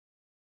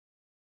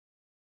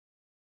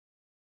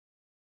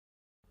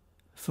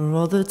For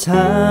all the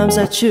times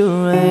that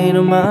you rain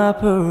on my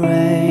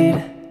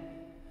parade,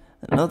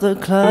 and all the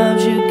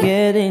clubs you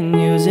get in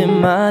using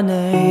my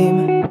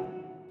name.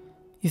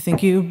 You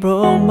think you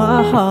broke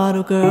my heart,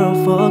 oh girl,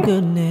 for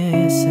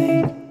goodness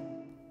sake.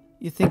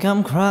 You think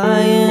I'm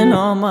crying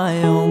on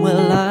my own,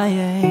 well I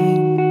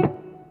ain't.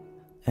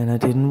 And I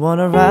didn't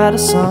wanna write a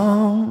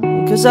song,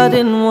 cause I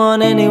didn't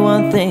want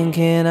anyone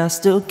thinking I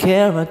still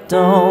care, I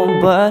don't.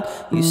 But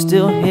you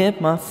still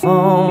hit my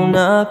phone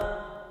up,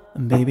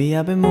 and baby,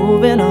 I've been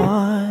moving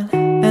on.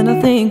 And I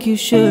think you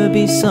should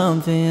be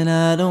something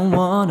I don't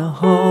wanna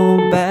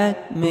hold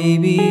back.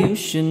 Maybe you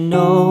should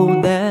know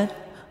that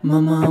my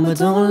mama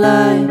don't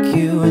like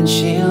you and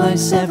she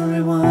likes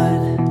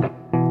everyone.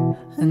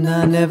 And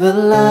I never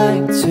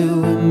like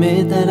to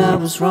admit that I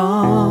was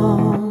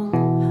wrong.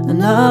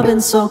 And I've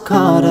been so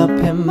caught up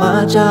in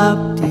my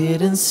job,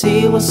 didn't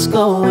see what's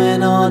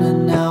going on.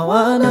 And now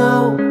I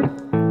know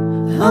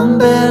I'm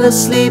better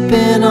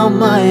sleeping on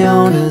my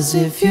own. Cause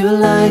if you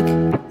like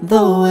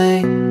the way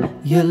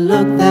you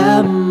look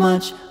that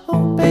much,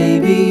 oh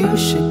baby, you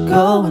should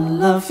go and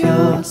love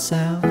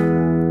yourself.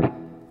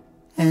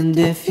 And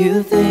if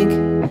you think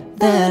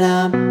that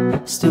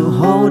I'm still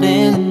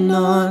holding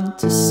on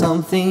to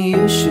something,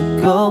 you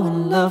should go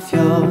and love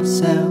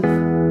yourself.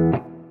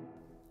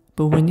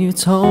 But when you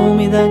told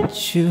me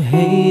that you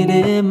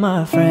hated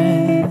my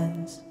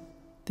friends,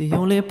 the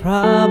only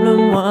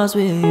problem was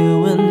with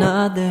you and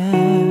not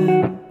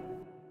them.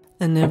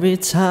 And every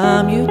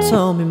time you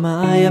told me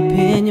my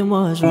opinion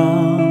was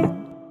wrong,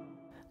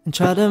 and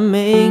tried to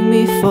make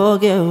me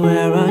forget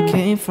where I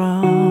came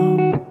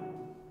from.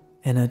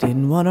 And I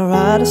didn't wanna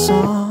write a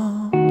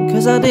song,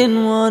 cause I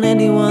didn't want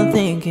anyone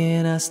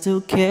thinking I still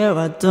care,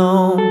 I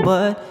don't.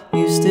 But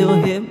you still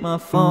hit my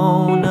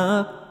phone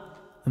up,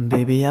 and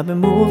baby, I've been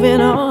moving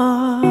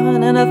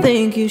on. And I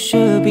think you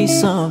should be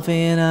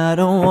something I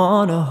don't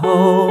wanna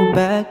hold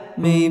back.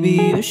 Maybe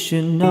you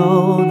should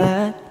know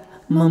that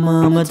my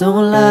mama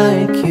don't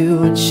like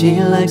you and she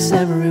likes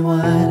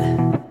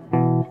everyone.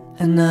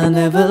 And I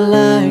never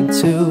like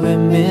to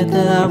admit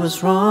that I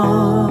was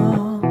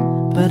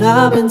wrong, but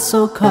I've been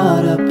so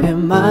caught up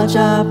in my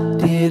job,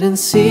 didn't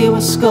see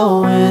what's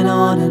going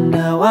on. And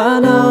now I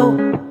know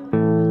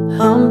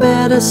I'm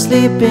better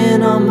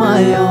sleeping on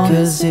my own.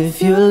 Cause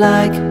if you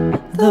like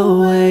the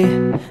way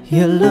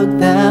you look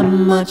that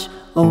much,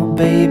 oh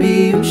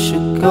baby, you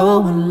should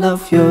go and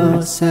love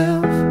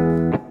yourself.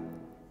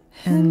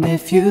 And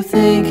if you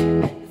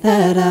think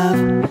that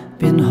I've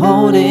been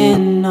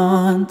holding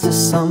on to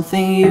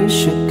something, you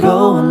should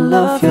go and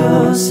love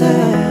yourself.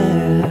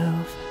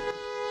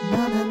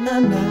 Na na na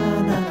na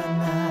na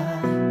na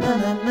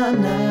na na na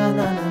na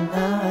na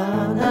na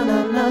na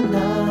na na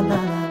na.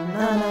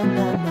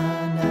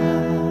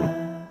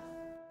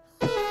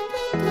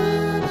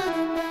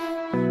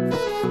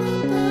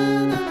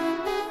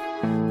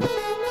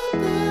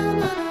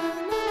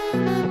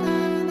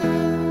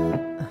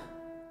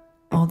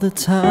 All the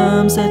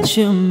times that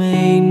you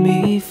made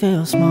me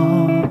feel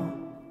small,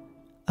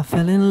 I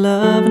fell in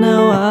love,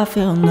 now I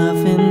feel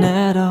nothing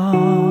at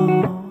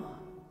all.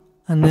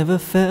 I never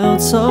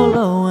felt so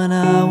low when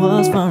I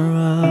was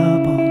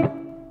vulnerable.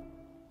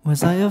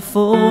 Was I a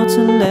fool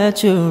to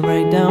let you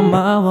break down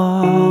my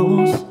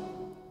walls?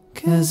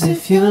 Cause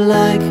if you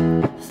like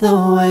the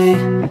way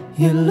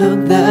you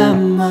look that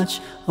much,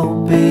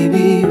 oh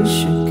baby, you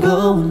should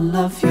go and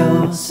love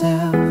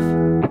yourself.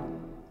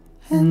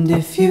 And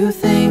if you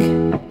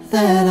think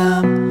that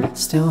I'm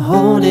still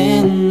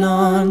holding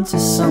on to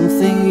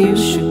something, you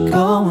should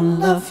go and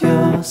love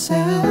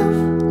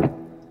yourself.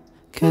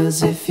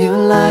 Cause if you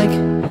like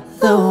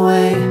the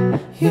way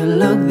you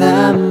look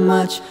that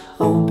much,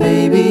 oh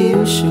baby,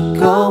 you should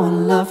go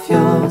and love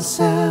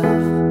yourself.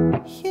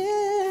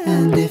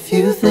 And if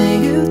you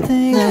think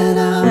that